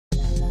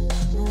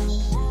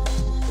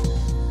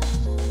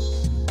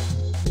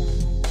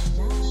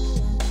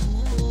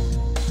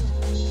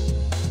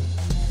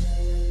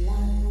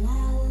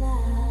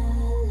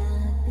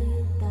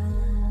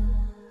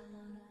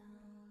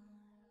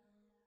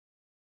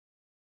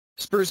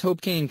Spurs hope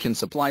Kane can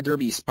supply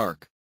derby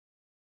spark.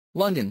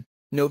 London,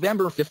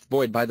 November 5.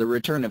 Buoyed by the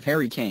return of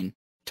Harry Kane,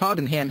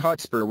 Tottenham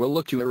Hotspur will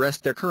look to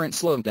arrest their current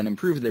slump and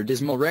improve their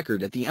dismal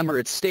record at the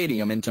Emirates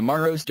Stadium in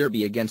tomorrow's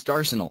derby against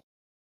Arsenal.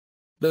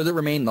 Though they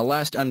remain the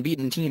last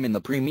unbeaten team in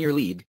the Premier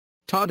League,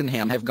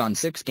 Tottenham have gone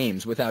 6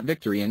 games without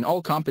victory in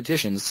all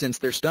competitions since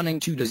their stunning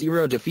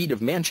 2-0 defeat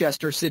of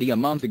Manchester City a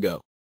month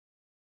ago.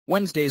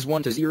 Wednesday's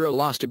 1-0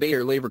 loss to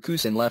Bayer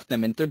Leverkusen left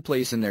them in 3rd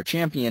place in their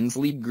Champions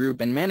League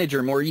group, and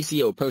manager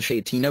Mauricio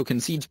Pochettino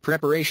concedes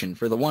preparation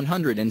for the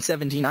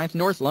 179th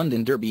North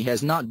London derby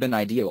has not been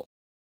ideal.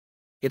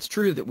 "It's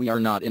true that we are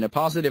not in a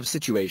positive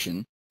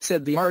situation,"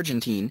 said the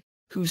Argentine,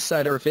 whose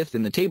side are 5th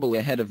in the table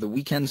ahead of the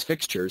weekend's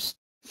fixtures,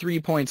 3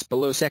 points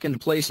below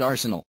second-place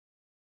Arsenal.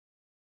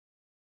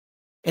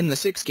 "In the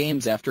 6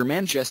 games after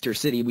Manchester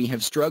City we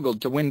have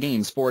struggled to win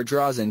games, 4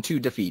 draws and 2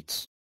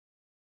 defeats.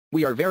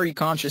 We are very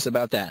conscious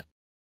about that.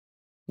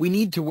 We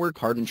need to work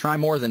hard and try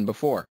more than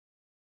before.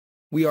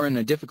 We are in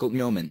a difficult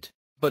moment,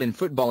 but in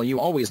football you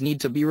always need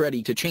to be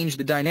ready to change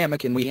the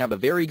dynamic, and we have a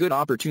very good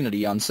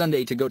opportunity on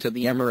Sunday to go to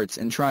the Emirates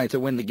and try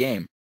to win the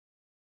game."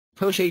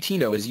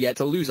 Pochettino is yet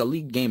to lose a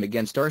league game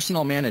against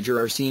Arsenal manager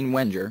Arsene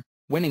Wenger,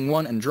 winning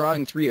 1 and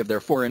drawing 3 of their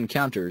 4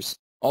 encounters,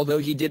 although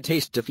he did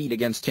taste defeat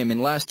against him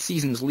in last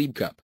season's League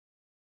Cup.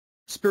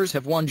 Spurs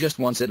have won just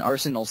once at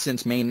Arsenal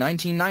since May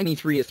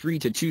 1993, a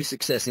 3-2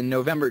 success in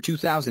November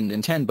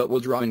 2010, but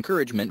will draw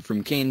encouragement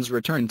from Kane's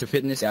return to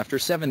fitness after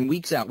 7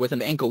 weeks out with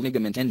an ankle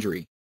ligament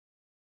injury.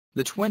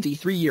 The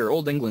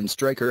 23-year-old England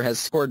striker has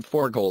scored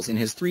 4 goals in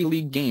his 3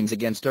 league games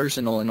against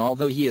Arsenal, and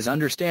although he is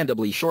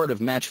understandably short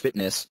of match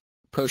fitness,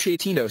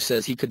 Pochettino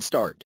says he could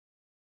start.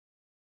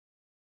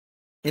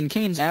 In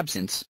Kane's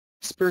absence,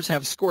 Spurs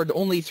have scored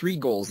only 3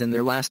 goals in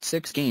their last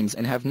 6 games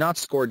and have not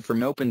scored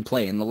from open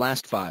play in the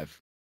last 5.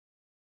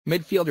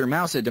 Midfielder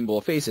Moussa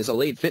Dembele faces a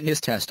late fitness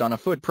test on a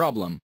foot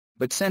problem,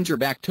 but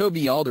centre-back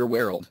Toby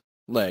Alderweireld,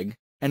 leg,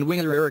 and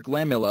winger Eric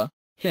Lamela,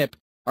 hip,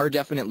 are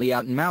definitely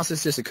out, and Moussa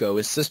Sissoko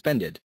is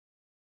suspended.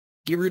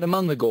 Giroud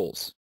among the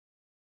goals.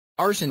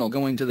 Arsenal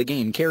going to the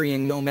game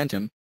carrying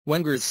momentum,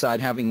 Wenger's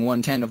side having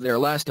won 10 of their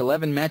last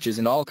 11 matches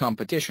in all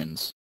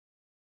competitions.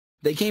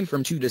 They came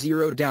from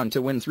 2-0 down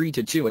to win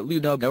 3-2 at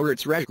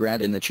Ludogorets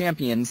Razgrad in the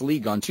Champions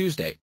League on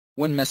Tuesday,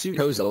 when Mesut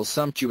Ozil's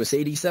sumptuous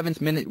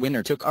 87th-minute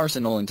winner took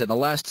Arsenal into the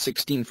last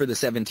 16 for the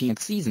 17th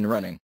season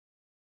running.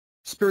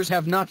 Spurs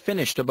have not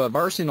finished above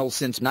Arsenal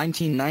since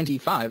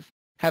 1995,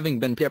 having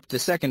been pipped to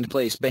second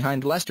place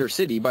behind Leicester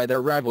City by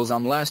their rivals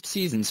on last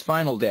season's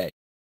final day.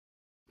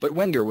 But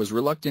Wenger was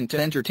reluctant to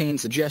entertain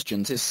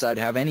suggestions his side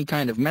have any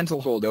kind of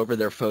mental hold over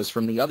their foes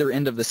from the other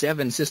end of the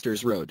Seven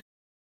Sisters Road.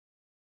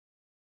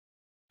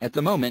 "At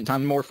the moment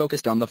I'm more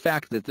focused on the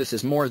fact that this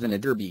is more than a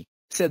derby,"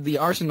 said the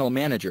Arsenal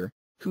manager,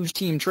 whose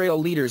team trail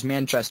leaders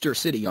Manchester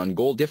City on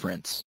goal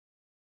difference.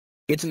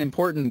 "It's an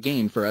important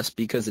game for us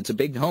because it's a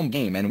big home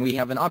game, and we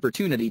have an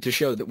opportunity to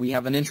show that we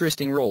have an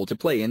interesting role to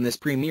play in this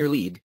Premier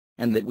League,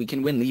 and that we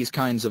can win these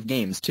kinds of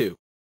games too."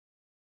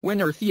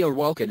 Winner Theo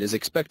Walcott is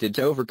expected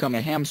to overcome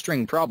a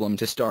hamstring problem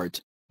to start,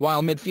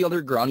 while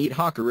midfielder Granit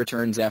Xhaka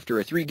returns after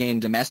a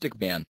 3-game domestic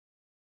ban.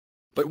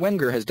 But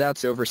Wenger has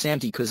doubts over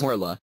Santi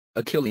Cazorla,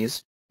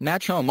 Achilles,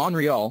 Nacho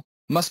Monreal,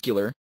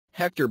 muscular,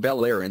 Hector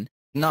Bellerin,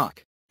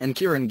 knock, and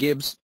Kieran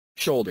Gibbs,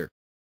 shoulder.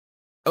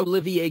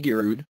 Olivier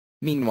Giroud,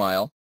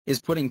 meanwhile,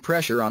 is putting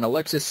pressure on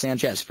Alexis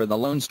Sanchez for the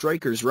lone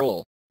striker's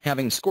role,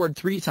 having scored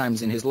 3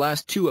 times in his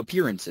last 2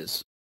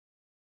 appearances.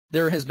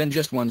 There has been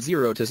just one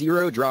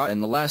 0-0 draw in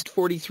the last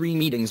 43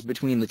 meetings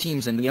between the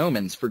teams, and the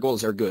omens for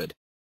goals are good.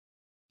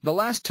 The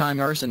last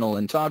time Arsenal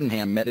and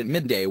Tottenham met at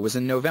midday was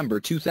in November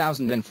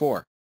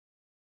 2004.